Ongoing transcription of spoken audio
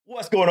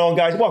What's going on,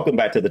 guys? Welcome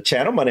back to the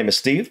channel. My name is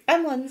Steve.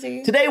 I'm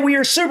Lindsay. Today we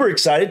are super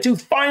excited to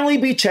finally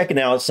be checking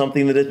out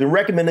something that has been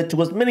recommended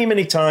to us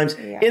many times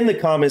in the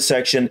comment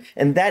section,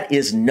 and that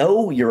is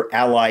Know Your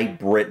Ally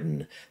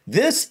Britain.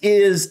 This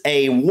is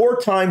a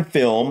wartime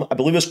film. I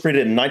believe it was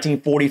created in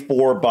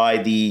 1944 by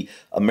the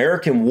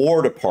American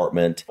War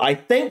Department. I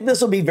think this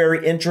will be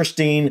very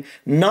interesting,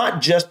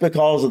 not just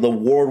because of the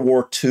World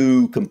War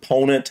II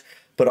component,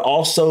 but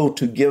also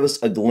to give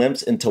us a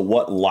glimpse into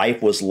what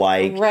life was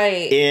like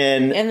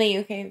in the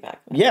UK back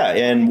then. Yeah,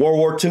 in World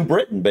War II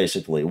Britain,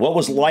 basically. What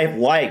was life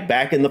like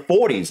back in the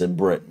 40s in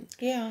Britain?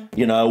 Yeah.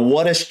 You know,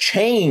 what has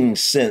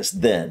changed since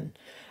then?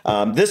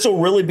 This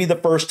will really be the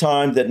first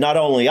time that not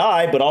only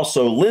I, but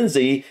also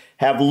Lindsay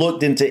have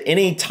looked into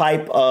any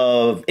type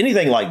of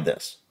anything like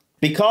this.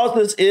 Because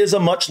this is a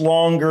much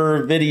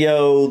longer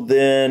video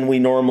than we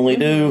normally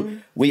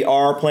do, we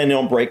are planning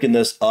on breaking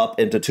this up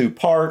into 2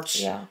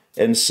 parts. Yeah.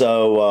 And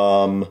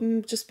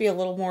so, just be a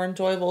little more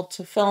enjoyable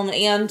to film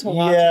and to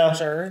watch. yeah,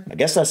 Sure. I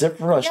guess that's it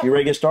for us. You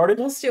ready to get started?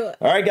 Let's do it.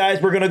 All right,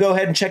 guys, we're going to go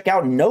ahead and check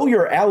out Know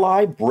Your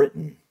Ally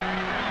Britain.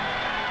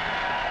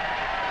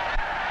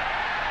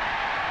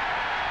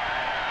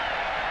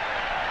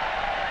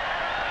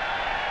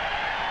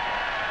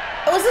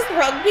 Oh, is this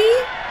rugby?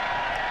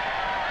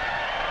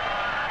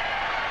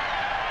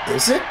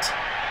 Is it?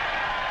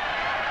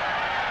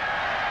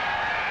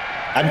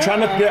 I'm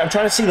trying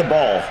to see the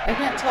ball. I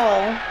can't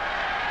tell.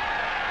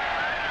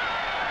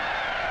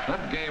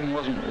 That game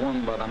wasn't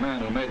won by the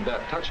man who made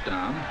that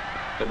touchdown.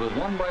 It was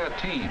won by a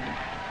team.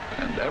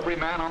 And every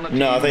man on the team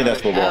No, I think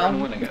that's football.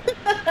 winning it.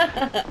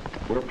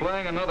 We're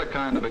playing another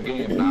kind of a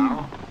game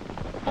now.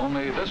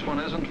 Only this one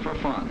isn't for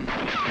fun.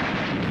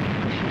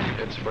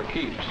 It's for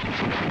keeps.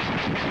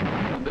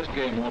 And this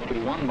game won't be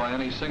won by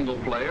any single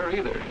player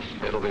either.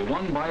 It'll be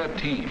won by a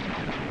team.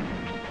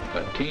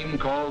 A team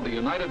called the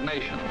United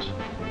Nations.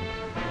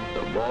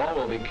 The ball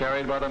will be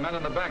carried by the men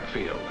in the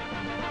backfield.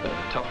 The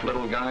tough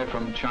little guy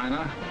from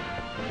China,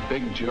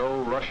 Big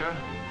Joe Russia,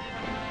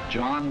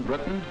 John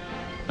Britain,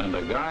 and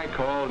a guy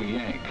called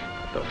Yank,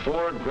 the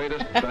 4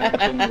 greatest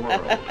backs in the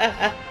world.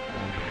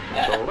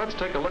 So let's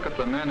take a look at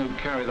the men who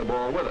carry the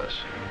ball with us.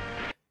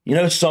 You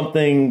know,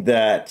 something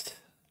that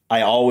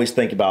I always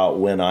think about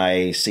when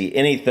I see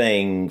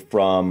anything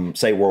from,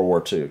 say, World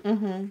War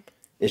II,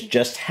 is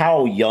just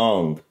how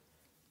young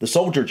the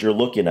soldiers you're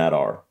looking at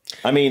are.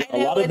 I mean, a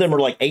lot of them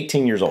are like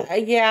 18 years old.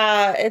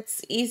 Yeah,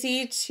 it's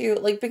easy to,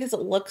 like, because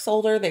it looks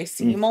older, they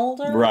seem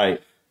older. Right.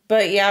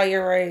 But yeah,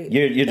 you're right.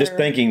 You're just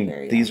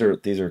thinking these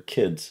are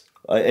kids.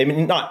 I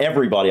mean, not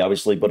everybody,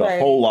 obviously, but a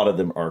whole lot of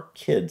them are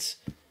kids.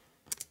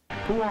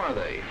 Who are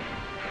they?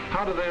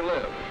 How do they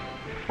live?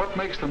 What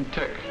makes them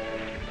tick?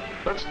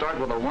 Let's start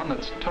with the one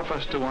that's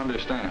toughest to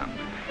understand.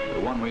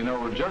 The one we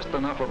know just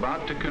enough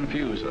about to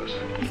confuse us.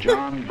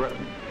 John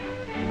Britain.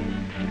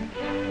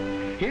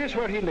 Here's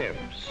where he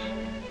lives.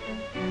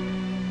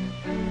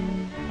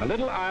 A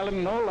little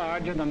island no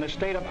larger than the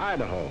state of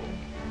Idaho.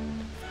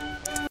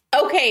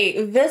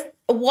 Okay,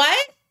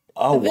 what?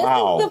 Oh,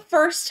 wow. This is the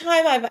first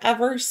time I've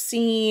ever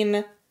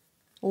seen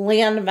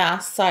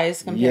landmass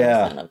size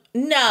comparison.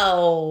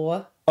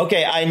 No.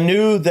 Okay, I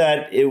knew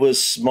that it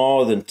was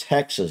smaller than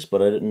Texas,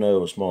 but I didn't know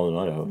it was smaller than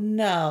Idaho.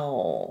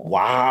 No.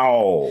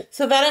 Wow.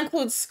 So that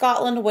includes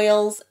Scotland,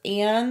 Wales,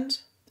 and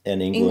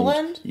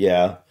England?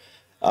 Yeah.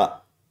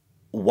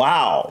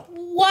 Wow.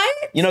 What?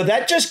 You know,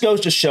 that just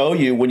goes to show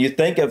you when you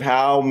think of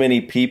how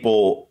many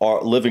people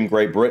live in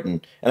Great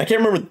Britain, and I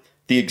can't remember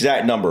the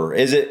exact number.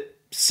 Is it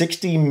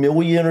 60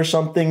 million or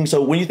something?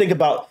 So when you think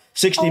about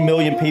 60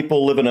 million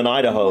people living in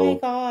Idaho,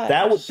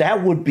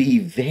 that would be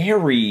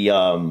very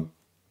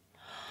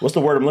what's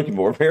the word I'm looking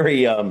for?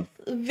 Very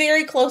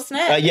very close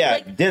knit. yeah,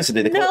 like,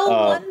 density.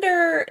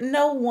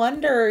 No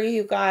wonder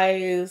you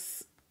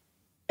guys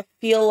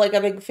feel like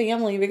a big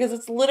family, because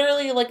it's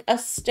literally like a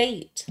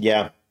state.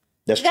 Yeah.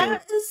 That's true.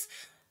 That is,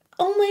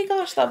 oh my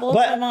gosh, that blows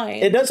my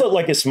mind. It does look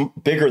like it's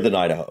bigger than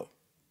Idaho.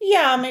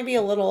 Yeah, maybe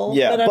a little.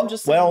 Yeah, but I'm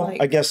just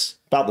like, I guess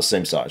about the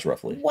same size,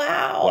 roughly.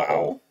 Wow.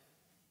 Wow.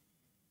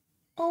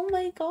 Oh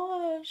my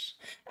gosh.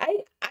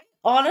 I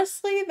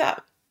honestly, I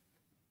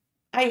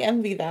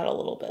envy that a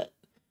little bit,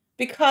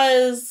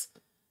 because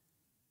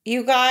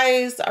you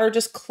guys are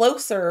just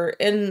closer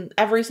in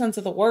every sense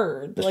of the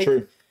word. That's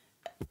true.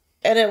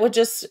 And it would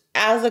just,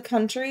 as a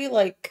country,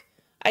 like,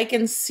 I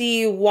can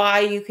see why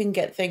you can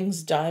get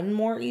things done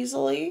more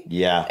easily.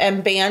 Yeah.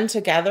 And band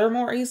together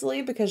more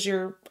easily, because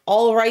you're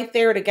all right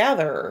there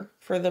together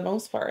for the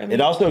most part. I mean, it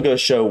also goes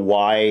to show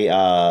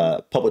why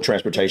public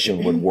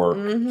transportation would work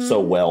so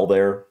well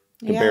there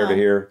compared to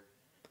here.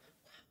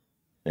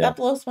 Yeah. That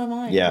blows my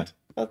mind. Yeah.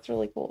 That's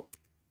really cool.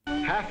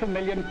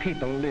 500,000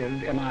 people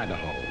live in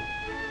Idaho.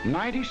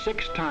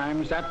 96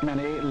 times that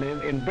many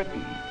live in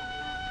Britain.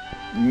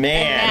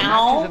 Man. The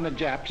Nazis and the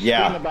Japs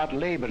scream about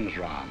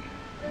Lebensraum,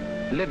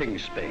 living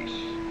space.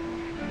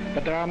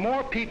 But there are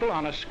more people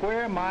on a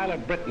square mile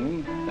of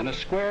Britain than a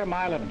square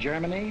mile of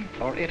Germany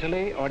or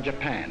Italy or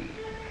Japan.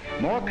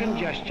 More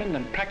congestion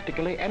than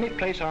practically any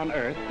place on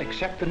Earth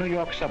except the New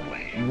York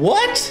subway.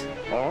 What?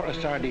 Or a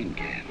sardine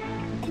can.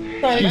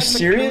 Are you That's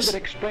serious? That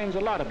explains a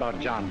lot about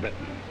John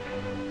Britton.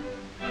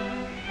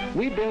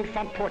 We build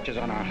front porches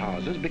on our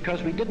houses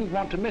because we didn't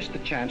want to miss the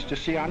chance to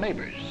see our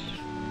neighbors.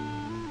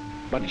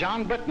 But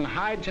John Britton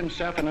hides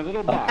himself in a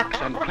little box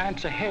and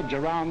plants a hedge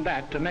around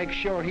that to make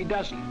sure he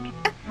doesn't.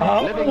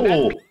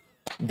 Oh,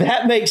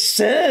 that makes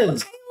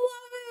sense. I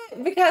love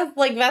it because,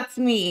 like, that's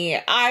me.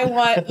 I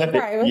want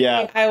privacy.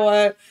 Yeah. I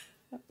want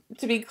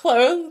to be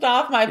closed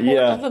off. My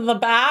porch is in the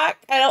back.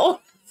 I don't.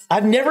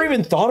 I've never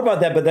even thought about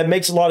that, but that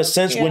makes a lot of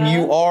sense when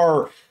you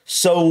are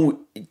so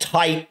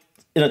tight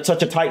in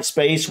such a tight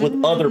space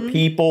with other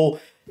people.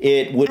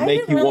 It would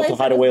make you want to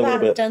hide away a little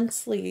bit.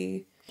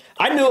 Densely.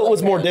 I knew it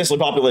was more densely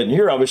populated in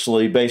here,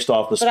 obviously, based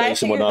off the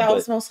space and whatnot. That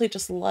was mostly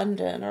just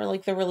London or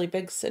like the really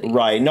big cities.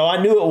 Right. No,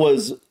 I knew it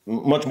was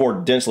much more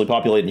densely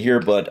populated in here,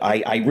 but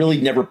I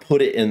really never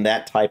put it in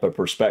that type of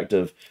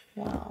perspective.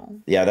 Wow.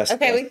 Yeah, that's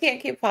okay. We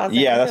can't keep pausing.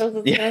 Yeah, it's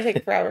going to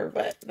take forever,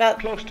 but that's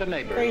close to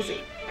neighbors.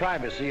 Crazy.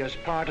 Privacy is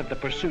part of the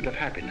pursuit of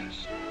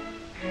happiness.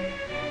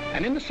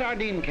 And in the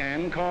sardine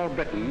can called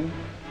Britain,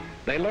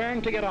 they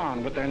learn to get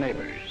on with their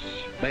neighbors.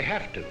 They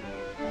have to.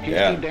 He's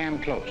too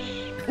damn close.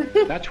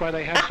 That's why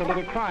they have so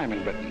little crime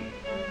in Britain.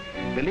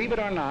 Believe it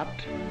or not,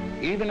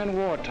 even in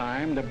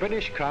wartime, the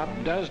British cop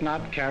does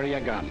not carry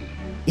a gun.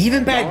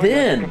 Even back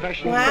then.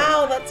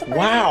 Wow, that's surprising.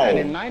 Wow. And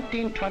in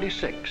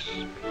 1926,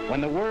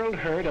 when the world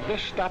heard of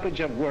this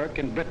stoppage of work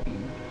in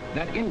Britain,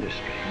 that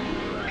industry,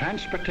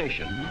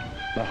 transportation,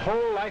 the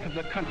whole life of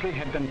the country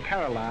had been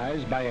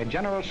paralyzed by a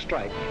general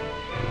strike,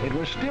 it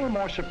was still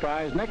more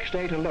surprised next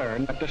day to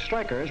learn that the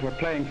strikers were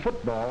playing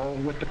football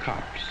with the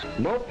cops.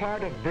 No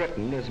part of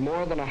Britain is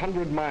more than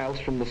 100 miles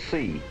from the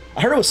sea.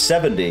 I heard it was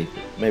 70.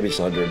 Maybe it's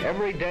 100.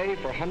 Every day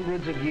for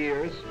hundreds of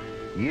years,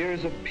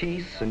 years of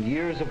peace and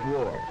years of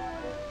war,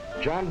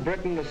 John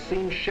Britton has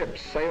seen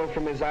ships sail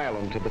from his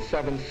island to the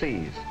seven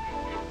seas.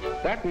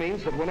 That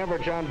means that whenever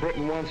John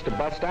Britton wants to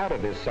bust out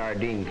of his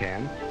sardine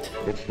can,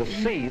 it's the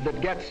sea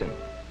that gets him.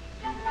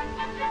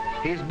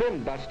 He's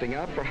been busting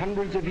out for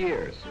hundreds of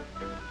years,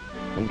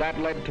 and that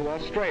led to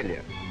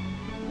Australia,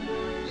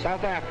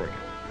 South Africa,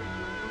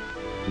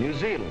 New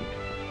Zealand,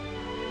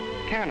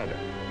 Canada,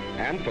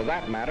 and for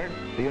that matter,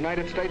 the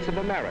United States of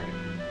America.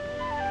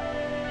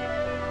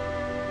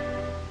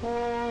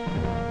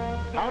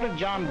 How did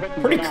John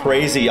Britton Pretty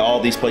crazy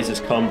all these places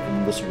come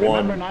from this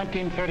one Remember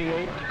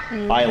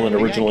 1938? island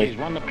originally. The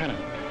Yankees won the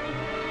pennant.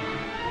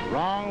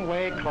 Wrong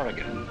way,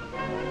 Corrigan.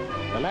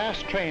 The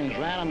last trains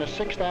ran on the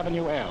 6th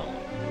Avenue L.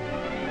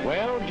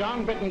 Well,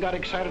 John Britton got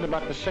excited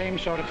about the same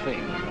sort of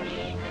things.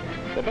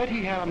 The bet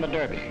he had on the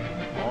Derby,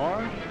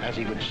 or, as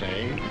he would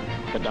say,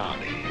 the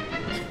Derby.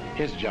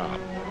 His job.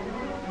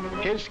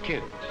 His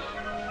kids.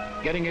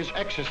 Getting his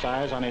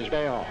exercise on his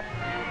day off.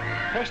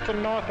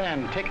 Preston North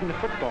End taking the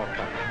football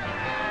cup.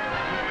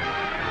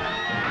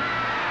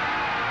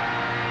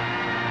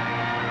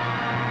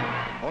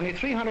 Only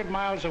 300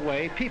 miles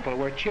away, people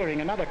were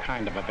cheering another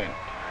kind of event.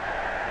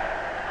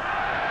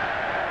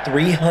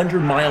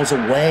 300 miles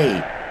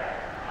away.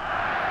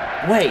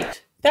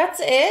 Wait. That's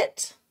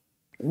it?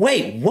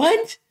 Wait,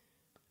 what?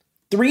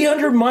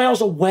 300 miles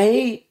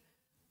away?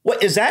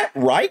 What, is that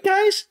right,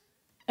 guys?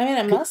 I mean,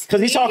 it must be.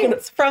 Because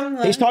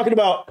he's talking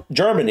about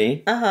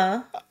Germany.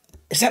 Uh-huh.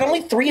 Is that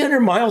only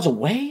 300 miles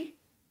away?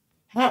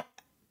 Huh.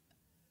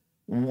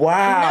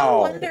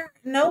 Wow.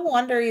 No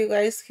wonder you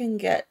guys can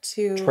get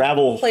to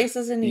travel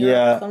places in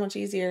Europe so much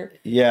easier.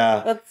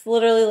 Yeah. That's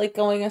literally like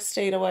going a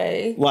state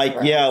away. Like,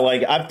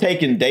 like I've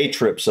taken day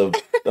trips of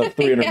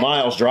 300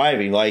 miles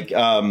driving. Like,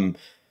 I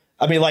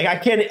mean, like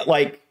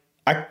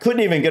I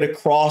couldn't even get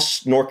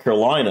across North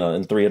Carolina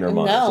in 300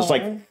 miles. No. It's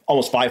like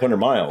almost 500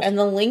 miles. And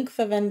the length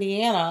of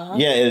Indiana.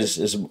 Yeah,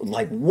 is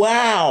like,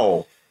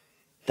 wow.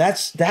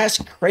 That's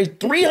crazy.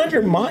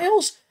 300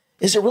 miles?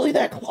 Is it really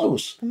that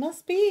close? It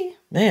must be.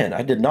 Man,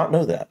 I did not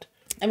know that.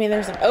 I mean,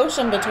 there's an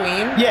ocean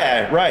between.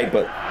 Yeah, right,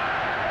 but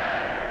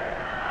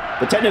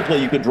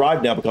technically you could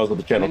drive now because of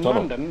the Channel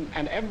Tunnel. In London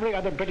and every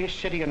other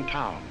British city and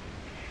town,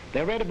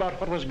 they read about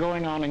what was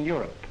going on in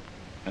Europe,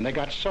 and they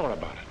got sore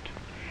about it.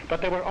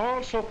 But they were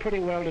also pretty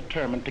well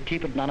determined to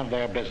keep it none of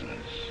their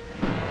business.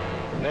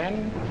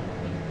 Then,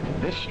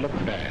 this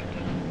looked bad.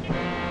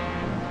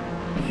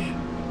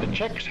 The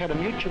Czechs had a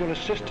mutual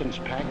assistance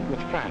pact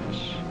with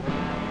France,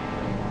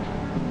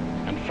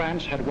 and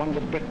France had one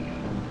with Britain.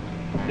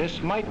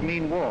 This might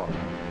mean war,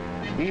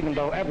 even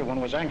though everyone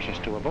was anxious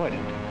to avoid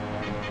it.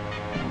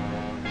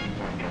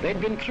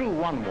 They'd been through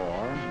one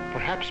war,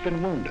 perhaps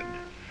been wounded.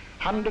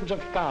 Hundreds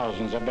of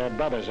thousands of their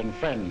brothers and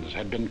friends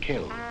had been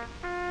killed.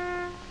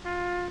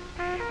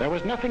 There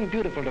was nothing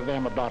beautiful to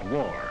them about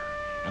war,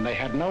 and they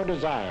had no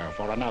desire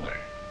for another.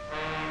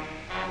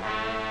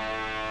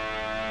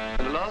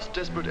 In a last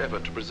desperate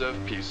effort to preserve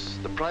peace,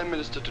 the Prime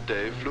Minister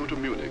today flew to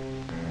Munich.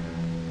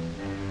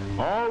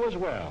 All was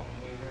well.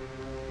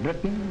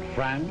 Britain,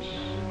 France,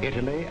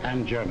 Italy,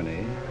 and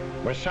Germany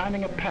were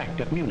signing a pact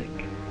at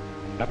Munich.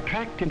 A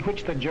pact in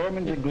which the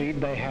Germans agreed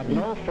they had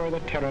no further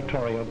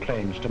territorial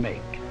claims to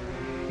make.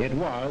 It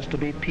was to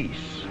be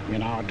peace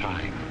in our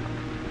time.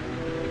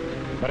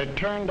 But it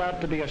turned out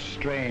to be a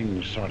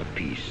strange sort of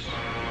peace.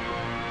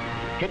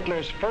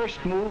 Hitler's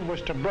first move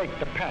was to break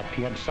the pact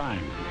he had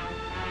signed.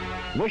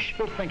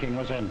 Wishful thinking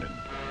was ended.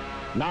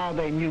 Now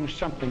they knew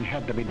something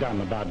had to be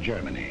done about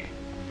Germany.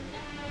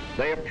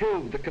 They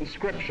approved the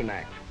Conscription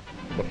Act,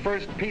 the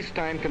first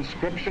peacetime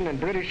conscription in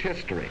British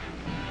history.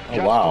 Oh,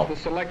 Just wow. as the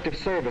Selective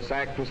Service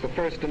Act was the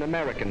first in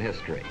American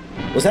history.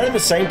 Was that at the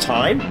same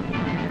time?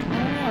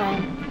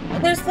 Oh.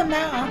 There's the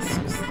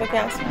masks, the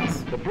gas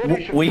masks. The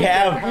British We put their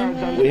have cards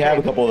on the we have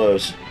a table. couple of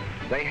those.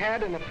 They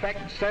had, in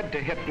effect, said to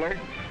Hitler,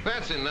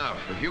 That's enough.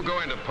 If you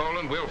go into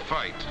Poland, we'll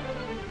fight.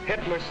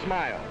 Hitler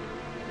smiled.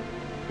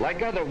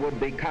 Like other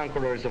would-be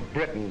conquerors of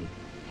Britain,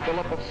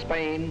 Philip of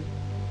Spain,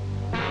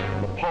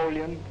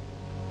 Napoleon,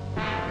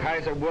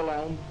 Kaiser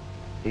Wilhelm,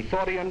 he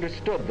thought he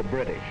understood the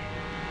British.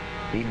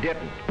 He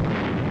didn't.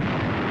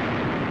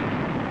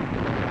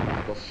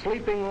 The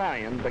sleeping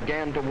lion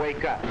began to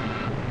wake up.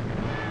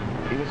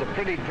 He was a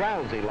pretty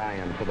drowsy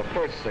lion for the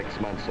first 6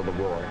 months of the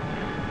war.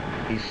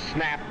 He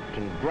snapped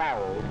and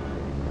growled.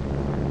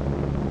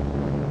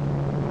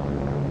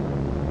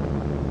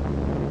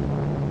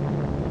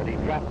 But he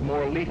dropped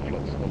more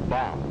leaflets than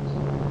bombs.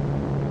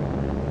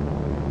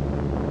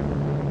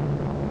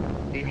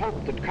 He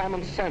hoped that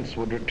common sense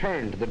would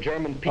return to the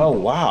German people. Oh,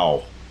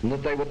 wow. And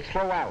that they would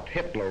throw out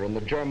Hitler and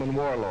the German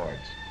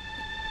warlords.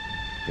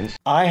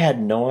 I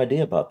had no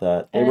idea about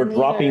that. They I were didn't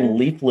dropping either.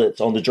 leaflets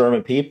on the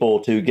German people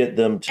to get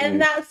them to...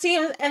 And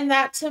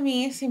that to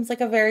me seems like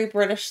a very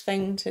British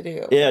thing to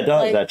do. Yeah, it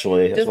does, Like,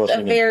 actually. That's Just what I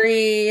was a thinking.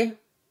 very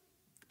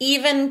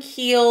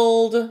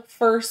even-keeled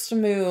first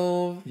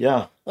move.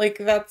 Yeah, Like,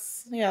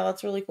 that's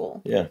really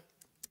cool. yeah.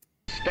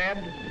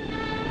 Instead,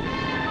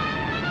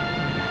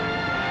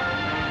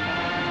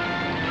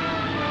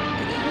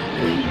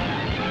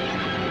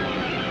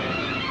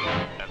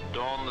 At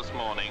dawn this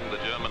morning, the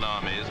German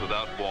armies,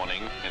 without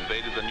warning,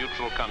 invaded the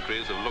neutral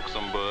countries of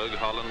Luxembourg,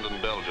 Holland,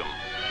 and Belgium.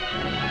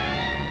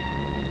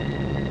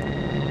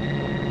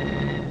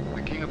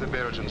 The King of the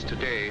Belgians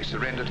today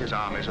surrendered his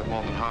armies of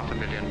more than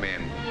 500,000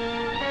 men.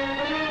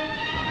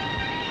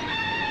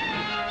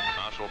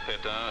 Marshal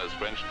Pétain, as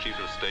French chief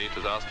of state,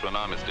 has asked for an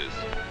armistice.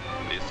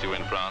 The issue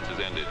in France is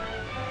ended.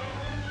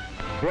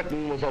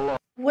 Britain was alone.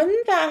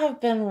 Wouldn't that have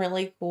been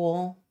really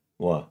cool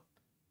What?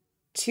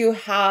 to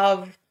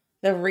have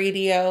the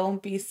radio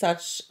be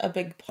such a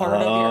big part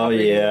of Oh, your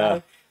everyday yeah.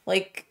 life?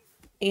 Like,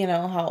 you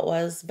know, how it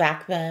was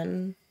back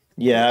then.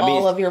 Yeah, I mean,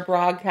 All of your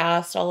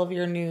broadcast, all of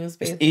your news, it's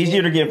basically.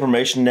 easier to get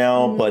information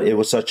now, but it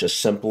was such a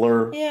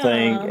simpler Yeah.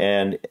 thing,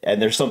 and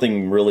there's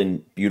something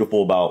really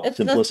beautiful about It's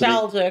simplicity.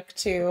 nostalgic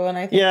too, and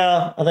I think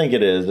Yeah, I think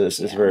it is.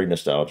 It's very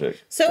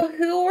nostalgic. So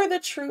who were the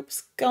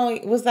troops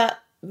going? Was that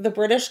the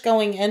British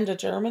going into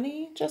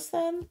Germany just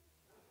then?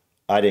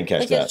 I didn't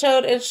catch Like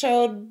that. it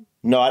showed.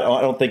 No, I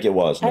don't think it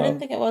was. No. I didn't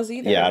think it was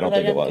either. Yeah, I don't but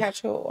think it didn't was.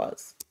 catch who it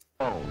was.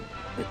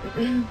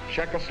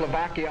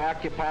 Czechoslovakia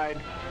occupied,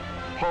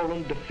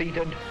 Poland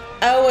defeated,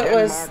 Oh, it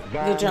was Denmark the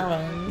gone,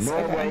 Germans.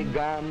 Norway Okay.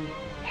 gone,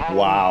 Holland,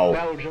 Wow.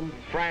 Belgium,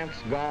 France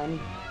gone.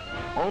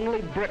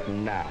 Only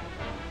Britain now.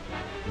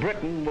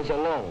 Britain was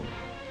alone.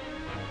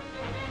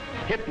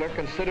 Hitler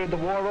considered the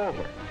war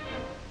over.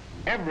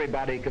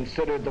 Everybody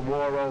considered the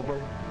war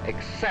over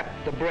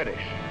except the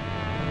British.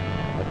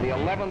 At the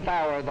 11th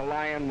hour, the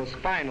lion was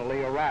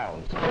finally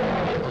aroused. We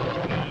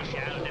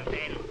shall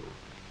defend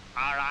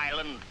our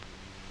island,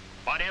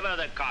 whatever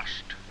the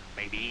cost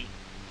may be.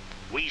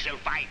 We shall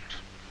fight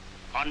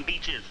on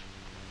beaches,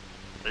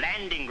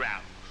 landing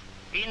grounds,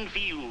 in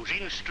fields,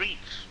 in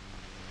streets,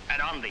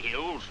 and on the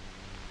hills.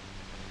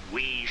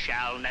 We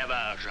shall never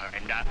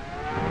surrender.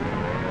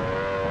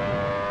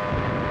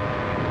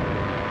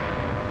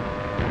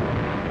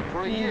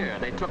 For a year,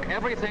 they took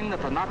everything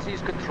that the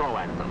Nazis could throw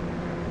at them.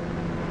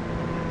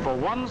 For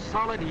one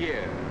solid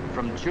year,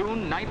 from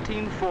June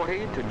 1940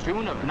 to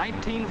June of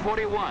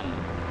 1941,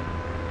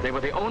 they were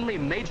the only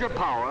major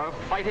power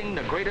fighting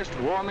the greatest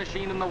war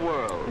machine in the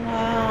world.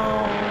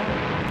 Wow.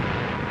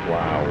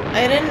 Wow.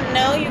 I didn't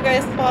know you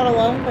guys fought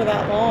alone for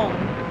that long.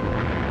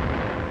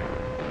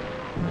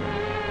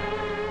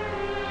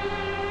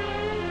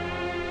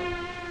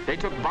 They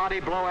took body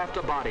blow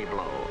after body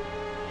blow.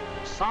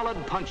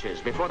 Solid punches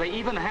before they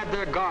even had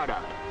their guard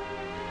up.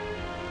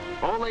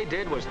 All they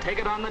did was take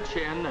it on the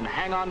chin and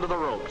hang on to the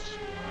ropes.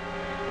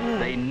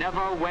 They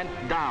never went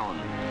down.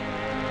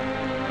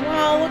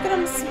 Wow, look at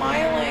him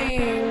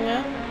smiling.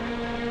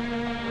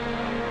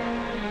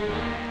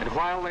 And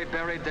while they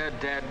buried their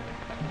dead,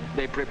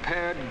 they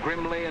prepared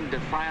grimly and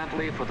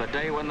defiantly for the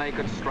day when they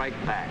could strike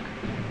back.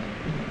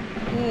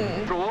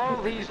 Through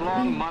all these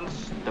long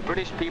months, the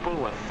British people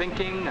were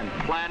thinking and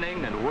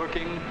planning and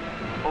working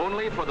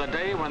only for the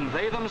day when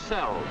they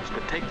themselves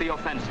could take the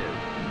offensive.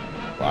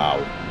 Wow.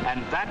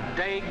 And that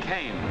day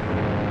came.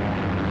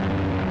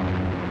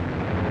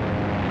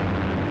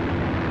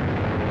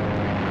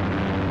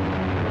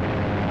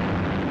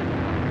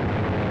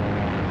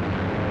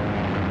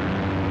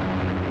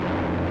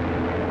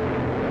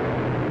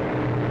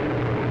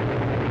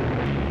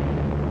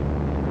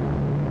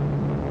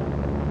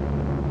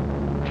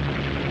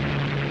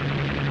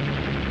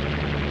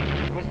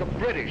 the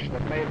British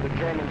that made the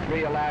Germans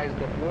realize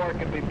that war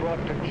could be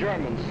brought to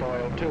German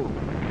soil, too.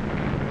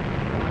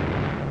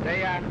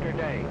 Day after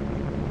day,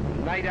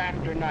 night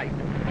after night.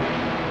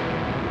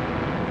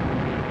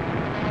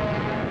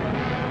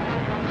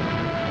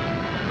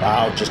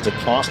 Wow, just a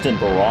constant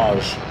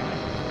barrage.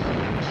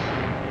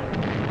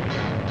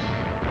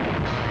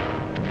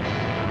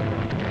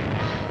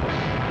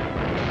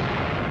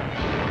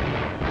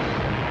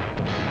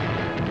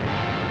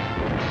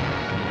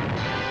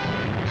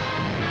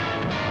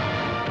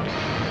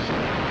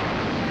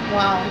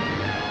 Wow.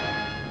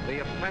 The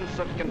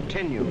offensive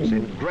continues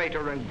in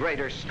greater and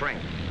greater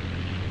strength.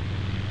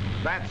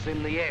 That's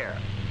in the air.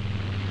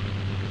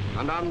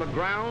 And on the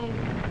ground,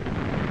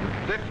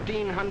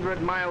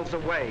 1,500 miles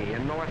away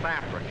in North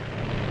Africa.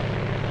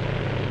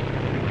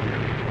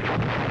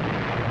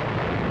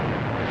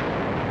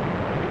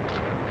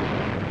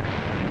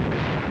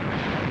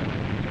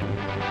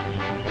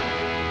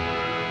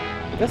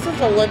 This is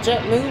a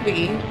legit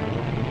movie.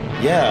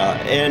 Yeah,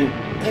 and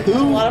It's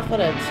a lot of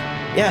footage.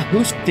 Yeah,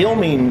 who's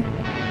filming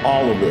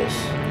all of this?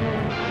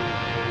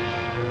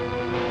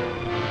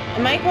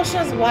 And my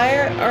question is,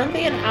 why aren't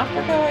they in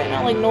Africa right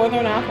now, like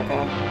Northern Africa?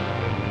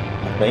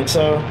 I think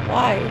so.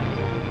 Why?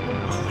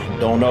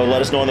 Don't know.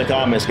 Let us know in the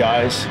comments,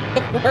 guys.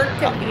 We're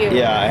confused.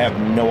 Yeah, I have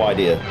no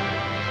idea.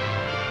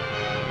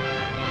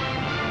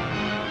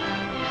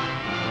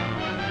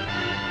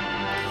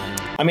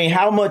 I mean,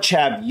 how much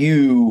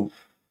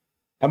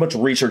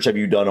research have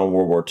you done on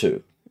World War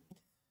II?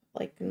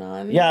 Like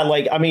none. Yeah,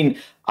 like, I mean,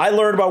 I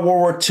learned about World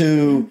War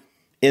II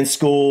in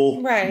school,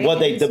 right?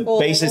 The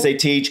basics they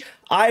teach.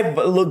 I've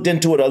looked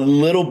into it a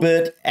little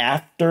bit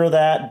after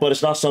that, but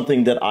it's not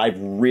something that I've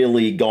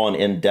really gone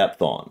in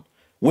depth on,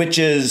 which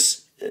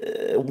is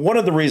one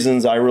of the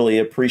reasons I really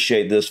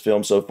appreciate this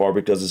film so far,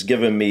 because it's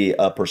given me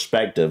a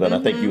perspective, and I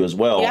think you as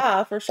well,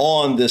 yeah, for sure,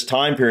 on this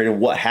time period and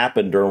what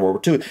happened during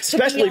World War II,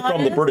 especially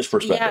from the British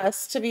perspective.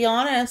 Yes, to be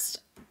honest,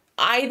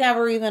 I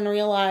never even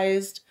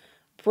realized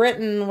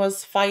Britain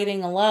was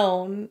fighting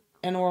alone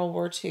in World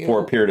War II. For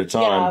a period of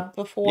time. Yeah,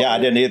 before. Yeah, I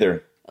didn't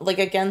either. Like,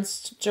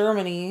 against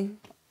Germany.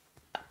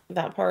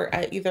 That part,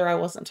 either I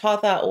wasn't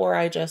taught that, or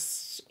I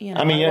just,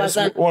 I mean, I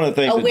wasn't one of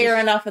the things aware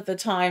enough at the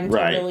time to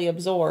right. really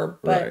absorb.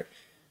 But,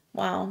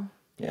 wow.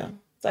 Yeah.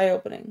 It's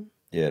eye-opening.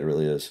 Yeah, it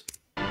really is.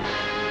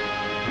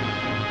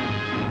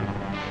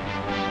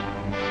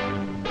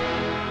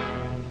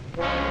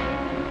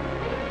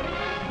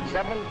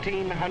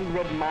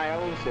 1,700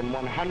 miles in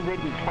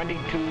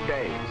 122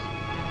 days.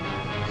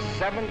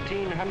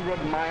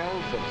 1,700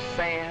 miles of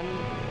sand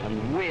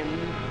and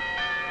wind.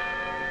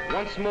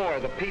 Once more,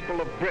 the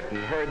people of Britain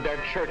heard their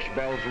church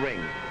bells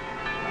ring.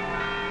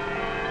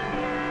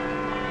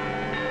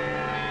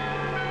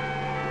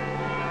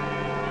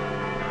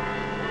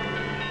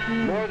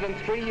 More than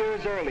 3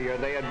 years earlier,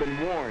 they had been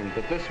warned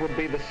that this would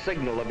be the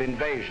signal of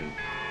invasion.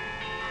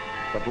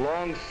 But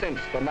long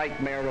since the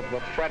nightmare of the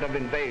threat of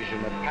invasion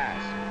had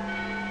passed.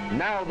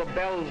 Now the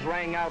bells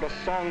rang out a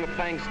song of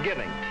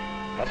thanksgiving,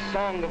 a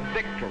song of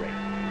victory.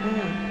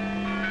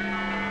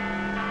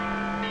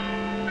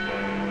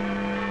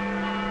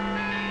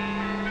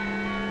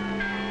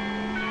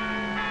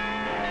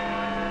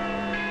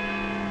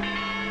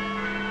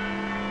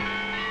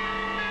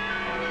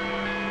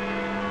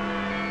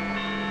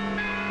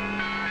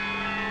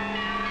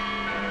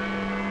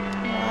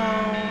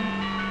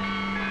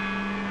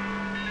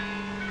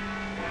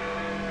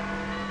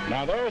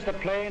 Now there's the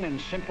plain and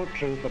simple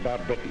truth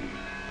about Britain.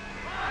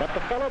 But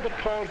the fellow that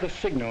calls the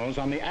signals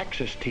on the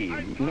Axis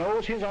team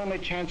knows his only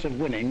chance of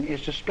winning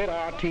is to split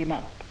our team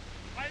up.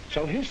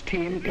 So his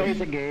team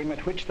plays a game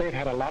at which they've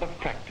had a lot of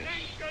practice.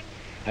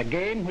 A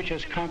game which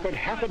has conquered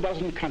half a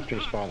dozen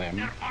countries for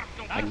them.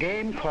 A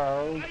game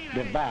called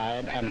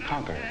Divide and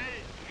Conquer.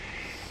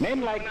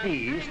 Men like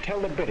these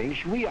tell the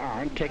British we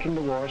aren't taking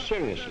the war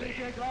seriously.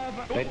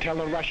 They tell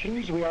the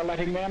Russians we are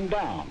letting them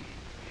down.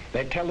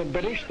 They tell the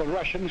British the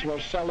Russians will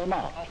sell them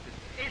out.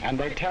 And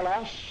they tell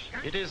us...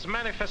 It is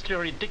manifestly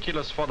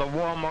ridiculous for the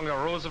warmonger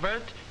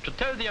Roosevelt to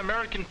tell the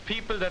American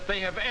people that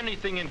they have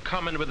anything in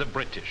common with the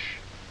British.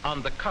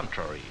 On the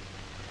contrary,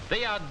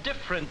 they are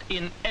different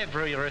in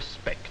every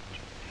respect.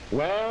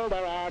 Well,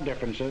 there are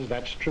differences,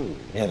 that's true.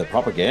 Yeah, the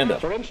propaganda.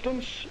 For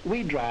instance,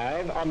 we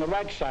drive on the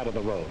right side of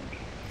the road.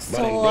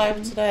 Still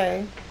alive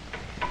today.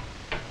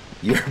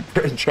 You're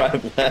Britain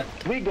drive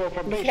left. We go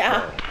for baseball.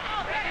 Yeah.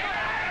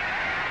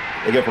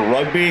 They go for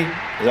rugby?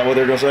 Is that what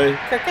they're going to say?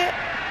 Cricket?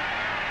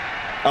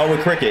 Oh,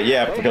 with cricket,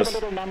 yeah. They because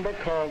have a little number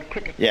called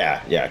cricket.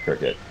 Yeah,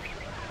 cricket.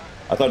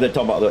 I thought they'd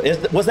talk about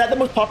was that the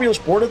most popular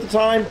sport at the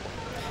time?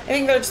 I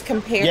think they're just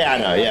comparing. Yeah, I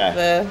know,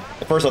 yeah.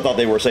 At first I thought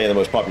they were saying the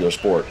most popular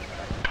sport.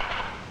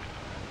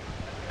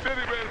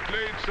 Very well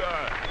played,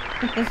 sir.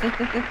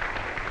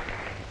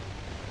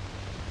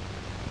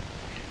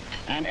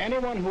 And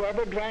anyone who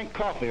ever drank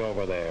coffee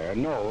over there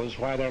knows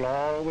why there'll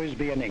always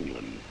be an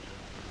England.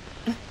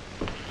 Is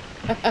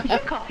your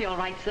coffee all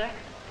right, sir?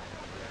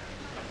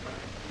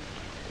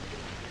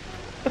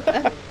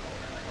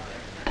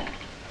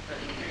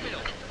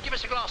 Give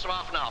us a glass of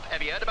half and half.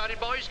 Have you heard about it,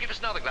 boys? Give us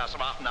another glass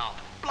of half and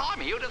half.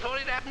 Blimey, you'd have thought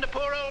it happened to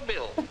poor old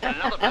Bill. And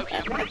another bloke.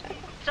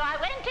 So I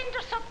went in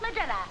to sup my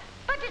dinner,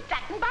 but it's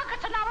that in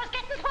buckets and I was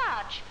getting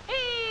parched.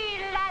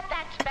 Lad,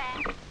 that's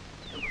bad.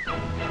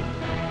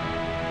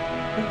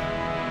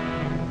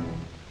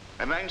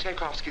 Among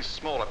Tchaikovsky's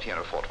smaller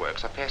pianoforte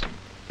works are past...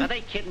 Are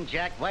they kidding,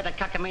 Jack? Why the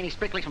cockamamie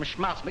sprinkling some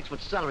schmaltz mixed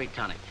with celery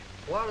tonic?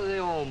 Why do they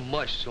all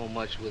mush so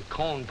much with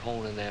corn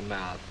pone in their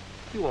mouth?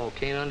 You all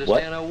can't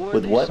understand a word.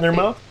 With what in their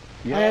mouth?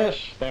 Yes,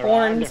 there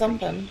Corn are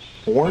something.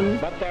 Corn?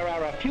 But there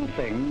are a few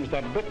things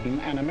that Britain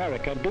and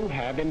America do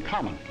have in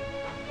common.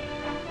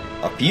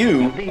 A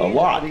few? These A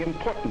lot. are the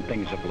important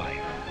things of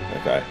life.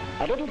 Okay.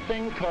 A little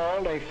thing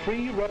called a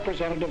free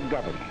representative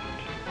government.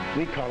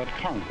 We call it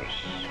Congress.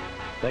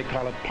 They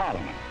call it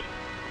Parliament.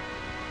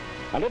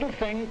 A little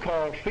thing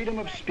called freedom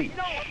of speech.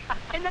 No,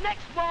 in the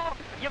next war,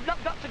 you've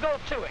not got to go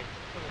to it.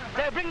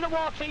 They'll bring the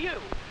war to you.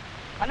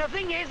 And the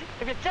thing is,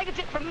 if you take a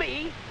tip from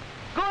me,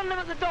 go and live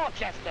at the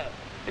Dorchester,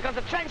 because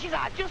the trenches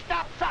are just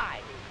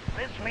outside.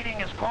 This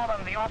meeting is called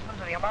under the auspices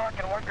of the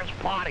American Workers'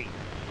 Party,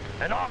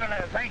 an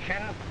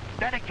organization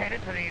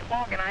dedicated to the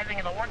organizing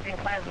of the working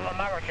class of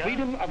America.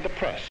 Freedom of the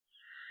press.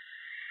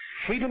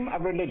 Freedom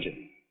of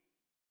religion.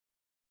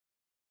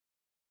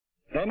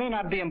 They may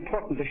not be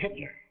important to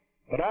Hitler,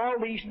 but all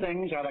these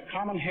things are the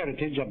common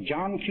heritage of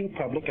John Q.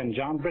 Public and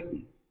John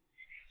Britain.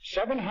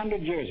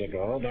 700 years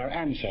ago, their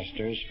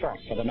ancestors fought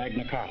for the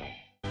Magna Carta.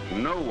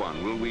 No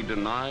one will we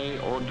deny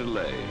or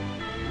delay.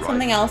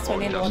 Something else we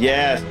need to look at.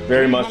 Yes,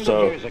 very much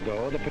so. 300 years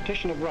ago, the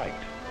Petition of Right.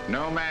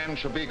 No man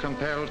shall be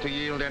compelled to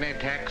yield any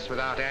tax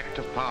without act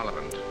of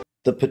Parliament.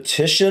 The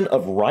Petition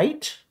of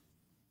Right?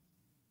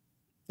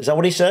 Is that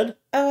what he said?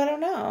 Oh, I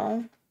don't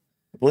know.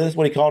 I believe that's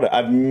what he called it.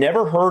 I've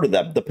never heard of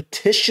that. The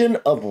Petition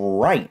of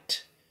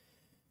Right.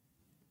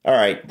 All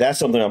right, that's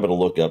something I'm going to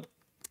look up.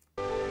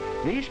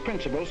 These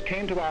principles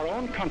came to our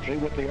own country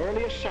with the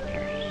earliest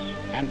settlers,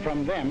 and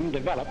from them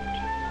developed.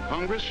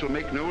 Congress shall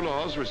make no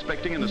laws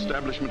respecting an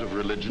establishment of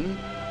religion,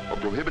 or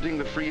prohibiting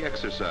the free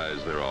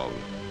exercise thereof,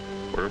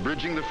 or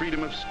abridging the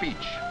freedom of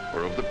speech,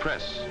 or of the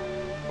press,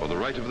 or the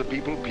right of the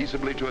people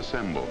peaceably to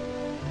assemble.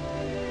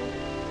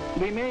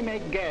 We may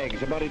make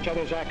gags about each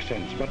other's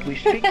accents, but we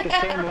speak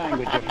the same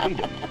language of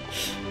freedom.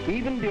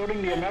 Even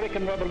during the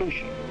American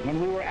Revolution,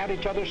 when we were at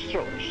each other's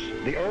throats,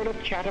 the Earl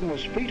of Chatham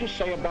was free to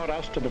say about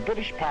us to the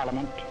British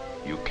Parliament,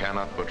 You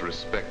cannot but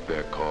respect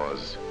their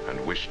cause and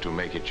wish to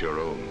make it your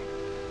own.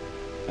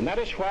 And that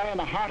is why in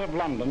the heart of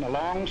London,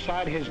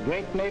 alongside his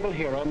great naval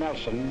hero,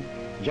 Nelson,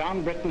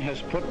 John Britain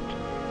has put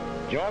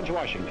George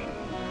Washington.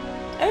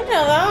 I didn't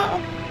know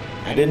that.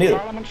 I didn't either.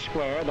 Parliament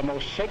Square, the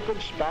most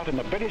sacred spot in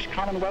the British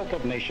Commonwealth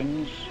of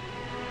Nations,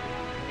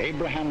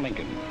 Abraham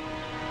Lincoln.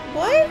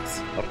 What?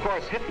 Of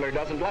course, Hitler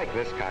doesn't like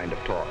this kind of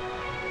talk.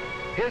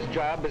 His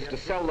job is to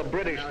sell the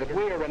British that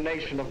we are a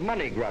nation of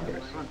money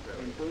grubbers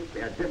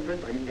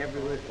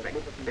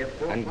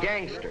and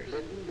gangsters.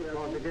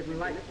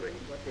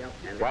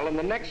 While in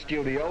the next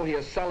studio, he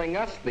is selling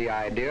us the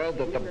idea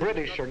that the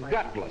British are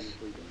gutless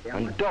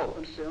and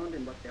dopes.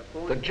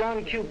 The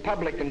John Q.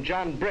 Public and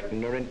John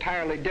Britain are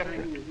entirely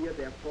different.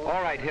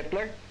 All right,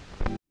 Hitler,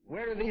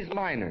 where are these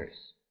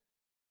miners?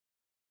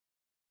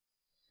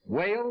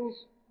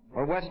 Wales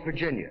or West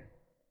Virginia?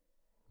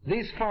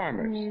 These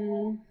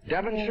farmers,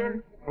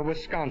 Devonshire or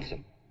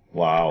Wisconsin?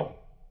 Wow.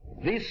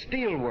 These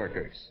steel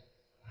workers,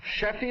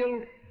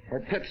 Sheffield or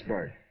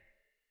Pittsburgh?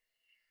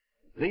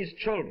 These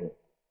children,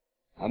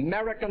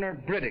 American or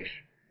British,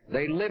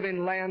 they live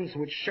in lands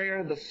which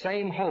share the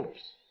same hopes,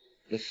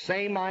 the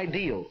same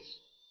ideals,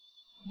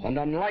 and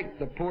unlike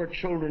the poor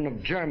children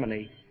of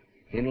Germany,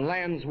 in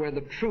lands where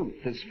the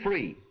truth is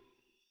free.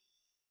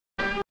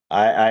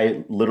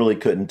 I literally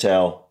couldn't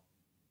tell.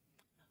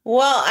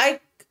 Well,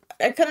 I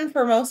couldn't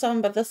for most of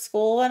them, but the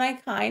school one I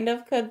kind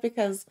of could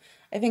because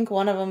I think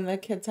one of them, the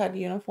kids had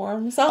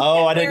uniforms.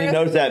 Oh, I didn't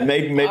notice that.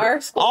 Maybe.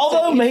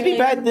 Although maybe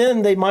back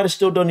then they might have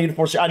still done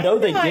uniforms. I know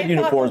they did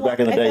uniforms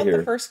back in the day here.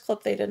 The first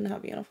clip they didn't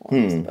have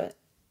uniforms, but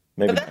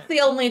maybe. But that's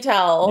the only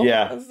tell.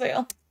 Yeah. That's the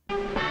only...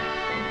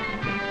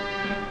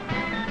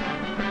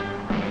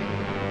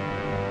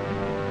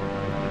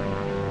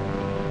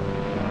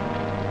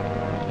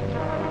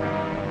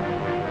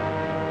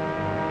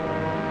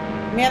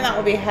 Man, that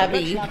would be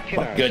heavy.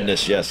 My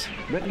goodness, yes.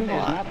 Britain is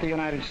not the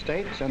United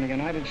States, and the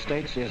United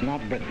States is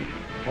not Britain.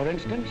 For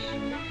instance,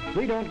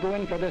 we don't go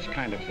in for this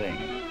kind of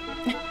thing.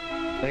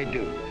 They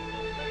do.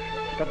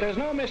 But there's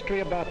no mystery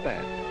about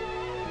that.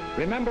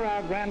 Remember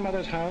our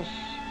grandmother's house?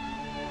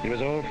 It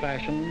was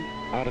old-fashioned,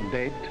 out of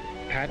date,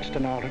 patched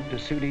and altered to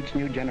suit each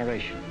new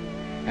generation,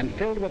 and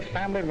filled with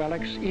family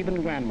relics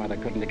even grandmother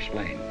couldn't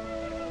explain.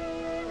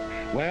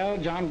 Well,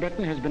 John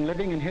Britain has been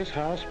living in his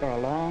house for a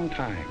long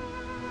time.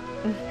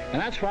 And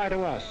that's why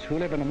to us, who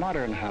live in a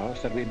modern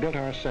house that we built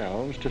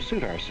ourselves to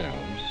suit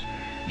ourselves,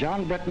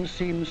 John Britain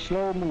seems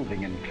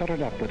slow-moving and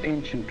cluttered up with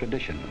ancient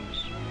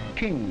traditions.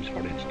 Kings, for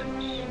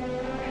instance.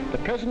 The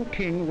present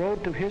king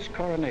rode to his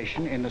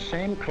coronation in the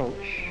same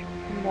coach,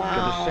 to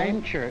the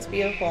same church,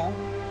 beautiful,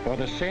 for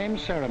the same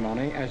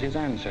ceremony as his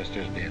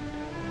ancestors did.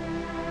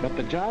 But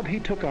the job he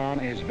took on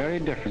is very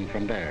different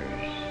from theirs.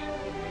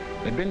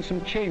 There have been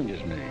some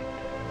changes made.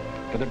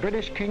 For the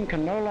British king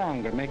can no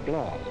longer make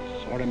laws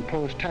or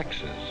impose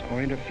taxes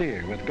or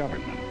interfere with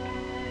government.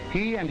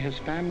 He and his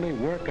family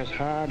work as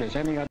hard as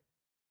any other.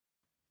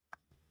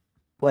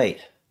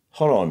 Wait,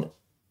 hold on.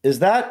 Is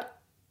that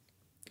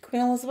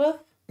Queen Elizabeth?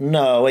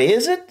 No, wait,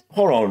 is it?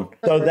 Hold on.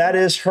 So that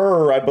is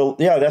her.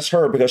 Yeah, that's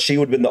her because she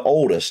would have been the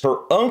oldest.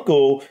 Her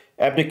uncle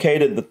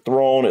abdicated the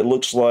throne, it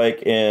looks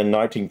like, in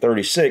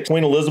 1936.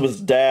 Queen Elizabeth's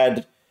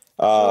dad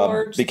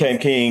became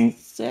king.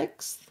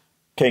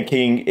 Became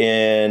king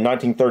in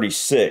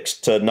 1936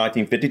 to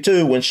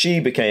 1952 when she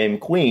became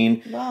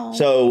queen. Wow.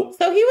 So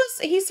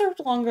he served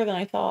longer than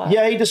I thought.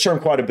 Yeah, he did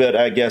serve quite a bit,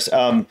 I guess.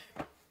 I'm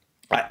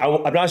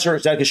not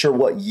exactly sure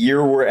what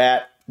year we're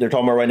at. They're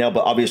talking about right now,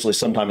 but obviously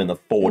sometime in the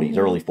 40s,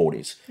 early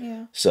 40s.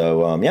 Yeah.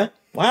 So, yeah.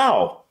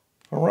 Wow.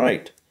 All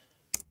right.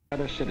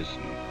 Other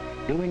citizen,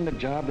 doing the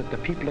job that the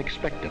people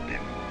expect of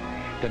them.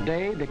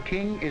 Today, the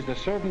king is the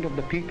servant of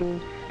the people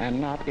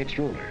and not its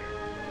ruler.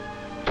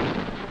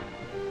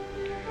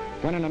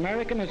 When an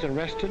American is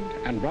arrested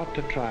and brought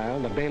to trial,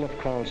 the bailiff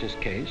calls his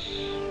case.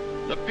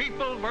 The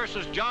people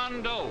versus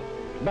John Doe.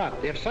 But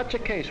if such a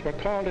case were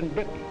called in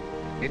Britain,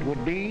 it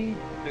would be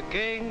the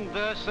king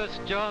versus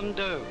John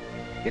Doe.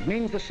 It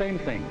means the same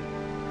thing.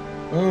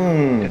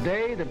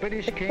 Today, the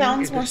British king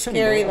sounds is more the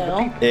symbol scary, of the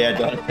though. people. Yeah,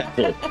 it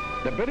does.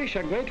 The British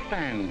are great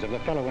fans of the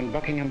fellow in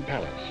Buckingham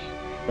Palace.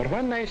 But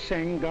when they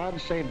sing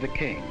God Save the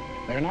King,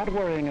 they're not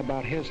worrying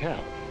about his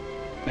health.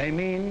 They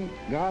mean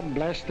God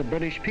bless the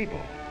British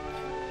people.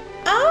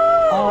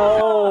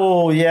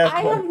 Oh, yeah.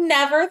 I have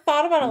never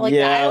thought about it like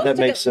that. I always that took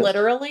makes it sense.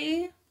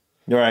 literally.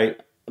 Right.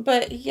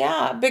 But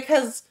yeah,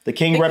 because The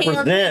king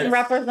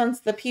represents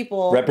the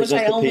people, represents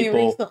which I the only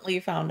people. recently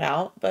found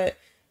out. But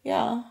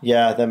yeah.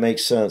 Yeah, that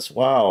makes sense.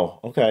 Wow.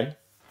 Okay.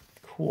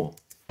 Cool.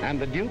 And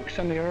the dukes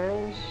and the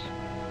earls.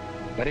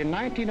 But in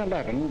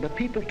 1911, the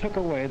people took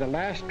away the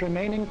last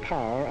remaining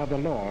power of the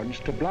lords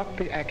to block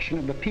the action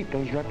of the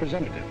people's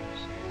representatives.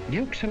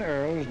 Dukes and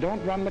earls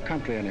don't run the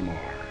country anymore.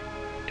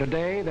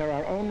 Today, there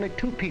are only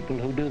two people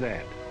who do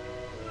that.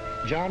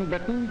 John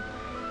Britain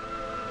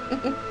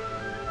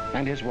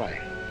and his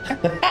wife.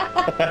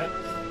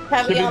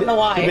 Heavy on the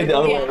wife. Should be the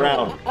other way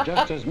around.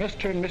 Just as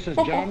Mr. and Mrs.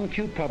 John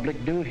Q.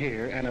 Public do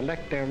here and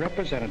elect their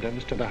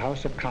representatives to the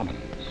House of Commons.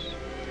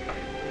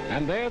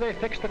 And there they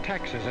fix the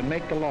taxes and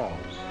make the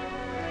laws.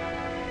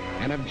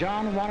 And if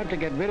John wanted to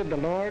get rid of the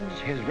lords,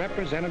 his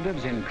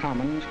representatives in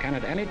Commons can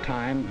at any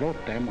time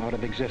vote them out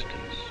of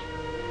existence.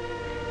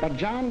 But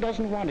John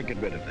doesn't want to get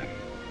rid of them.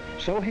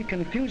 So he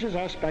confuses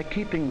us by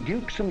keeping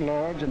dukes and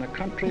lords in a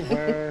country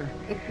where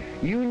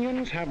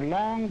unions have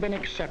long been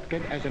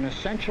accepted as an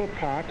essential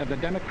part of the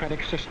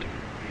democratic system,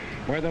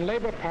 where the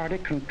Labor Party,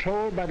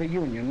 controlled by the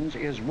unions,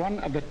 is one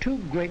of the two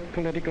great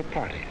political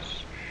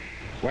parties,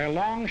 where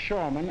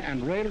longshoremen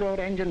and railroad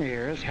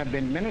engineers have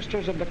been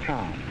ministers of the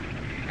Crown,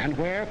 and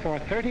where for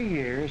 30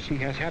 years he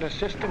has had a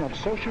system of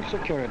Social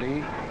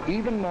Security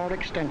even more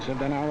extensive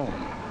than our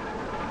own.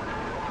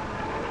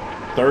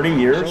 30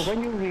 years? So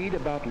when you read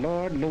about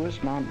Lord Louis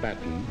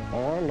Mountbatten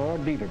or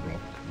Lord Beaverbrook,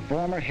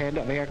 former head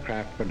of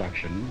aircraft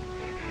production,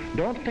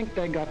 don't think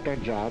they got their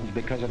jobs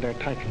because of their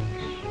titles.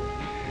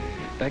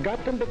 They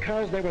got them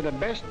because they were the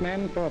best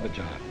men for the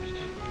jobs.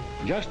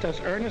 Just as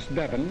Ernest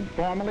Bevin,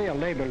 formerly a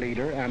labor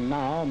leader and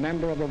now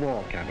member of the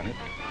War Cabinet,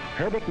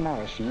 Herbert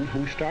Morrison,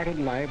 who started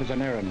life as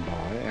an errand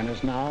boy and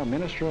is now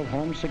Minister of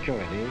Home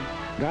Security,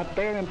 got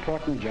their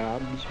important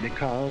jobs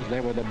because they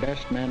were the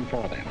best men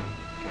for them.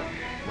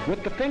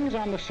 With the things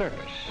on the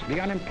surface, the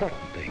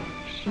unimportant things,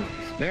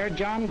 their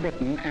John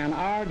Britain and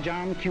our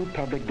John Q.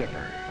 Public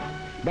differ.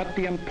 But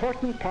the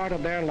important part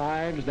of their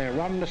lives, they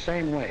run the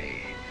same way.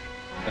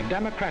 The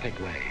democratic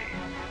way.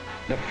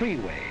 The free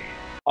way.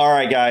 All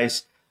right,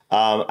 guys.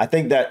 I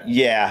think that,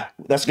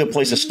 that's a good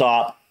place to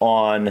stop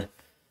on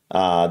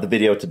the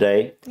video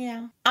today.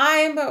 Yeah.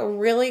 I'm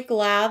really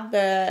glad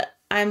that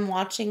I'm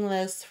watching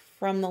this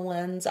from the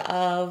lens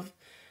of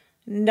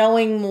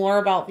knowing more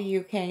about the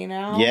UK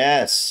now.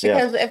 Yes.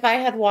 Because if I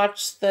had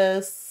watched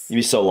this, you'd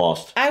be so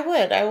lost. I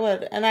would.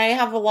 And I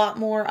have a lot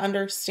more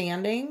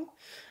understanding,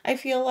 I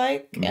feel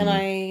like. And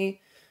I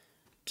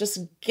just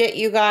get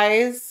you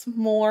guys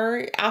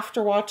more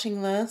after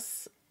watching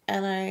this.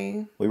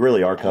 And we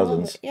really are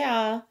cousins.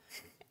 Yeah.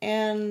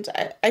 And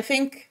I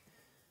think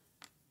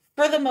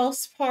for the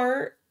most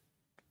part,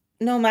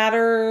 no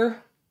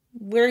matter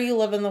where you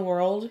live in the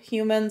world,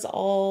 humans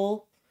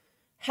all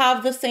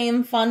have the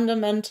same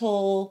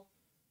fundamental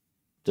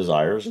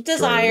desires,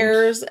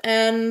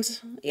 and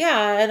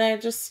I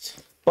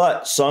just...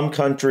 But some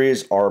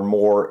countries are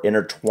more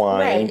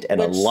intertwined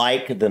and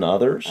alike than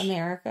others.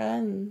 America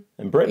and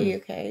Britain. The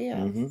UK,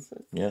 yes.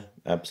 Yeah,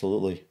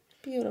 absolutely.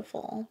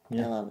 Beautiful.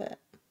 Yeah. I love it.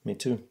 Me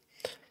too.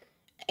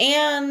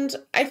 And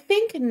I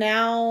think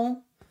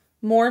now,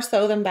 more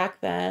so than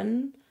back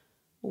then,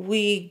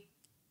 we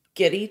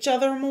get each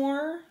other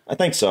more. I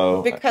think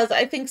so. Because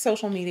I think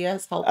social media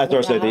has helped. I was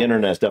going to say the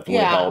internet has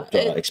definitely helped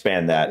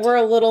expand that. We're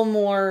a little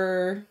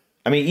more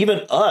I mean,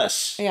 even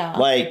us, Yeah.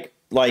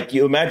 like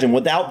you imagine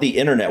without the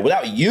internet,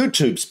 without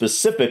YouTube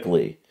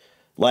specifically,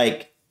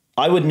 like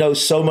I would know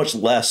so much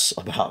less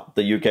about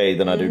the UK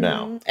than I do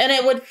now. And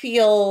it would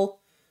feel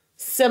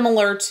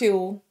similar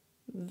to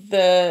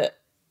the,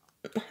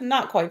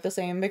 not quite the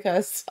same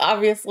because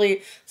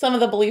obviously some of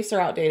the beliefs are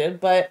outdated,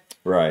 but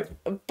Right.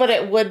 But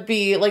it would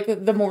be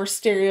like the more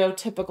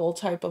stereotypical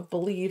type of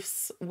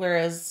beliefs.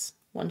 Whereas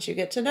once you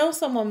get to know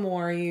someone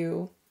more,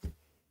 you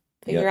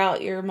figure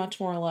out you're much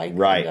more like.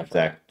 Right.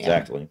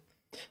 Exactly.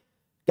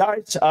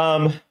 Guys,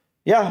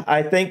 yeah,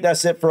 I think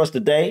that's it for us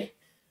today.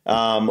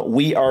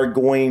 We are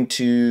going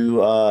to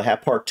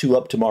have part 2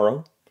 up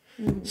tomorrow.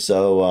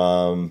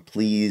 So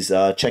please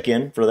check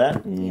in for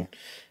that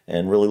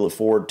and really look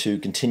forward to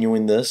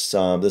continuing this.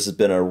 This has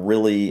been a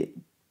really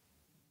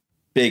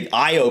big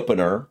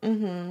eye-opener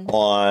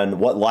on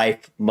what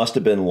life must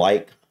have been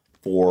like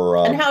for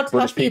and how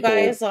British tough you people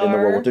guys in the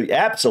World War II.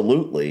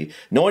 Absolutely.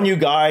 Knowing you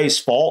guys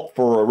fought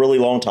for a really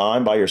long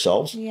time by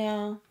yourselves.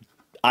 Yeah.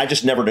 I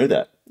just never knew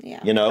that.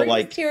 Yeah. You know, brings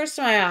like tears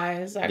to my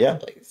eyes,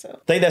 actually. So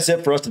I think that's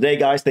it for us today,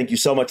 guys. Thank you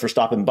so much for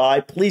stopping by.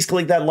 Please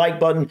click that like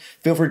button.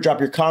 Feel free to drop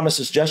your comments,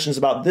 suggestions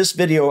about this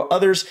video or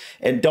others.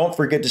 And don't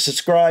forget to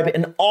subscribe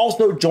and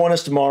also join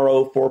us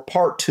tomorrow for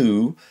part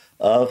 2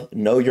 of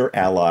Know Your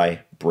Ally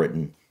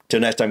Britain.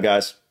 Till next time,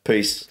 guys.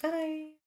 Peace. bye.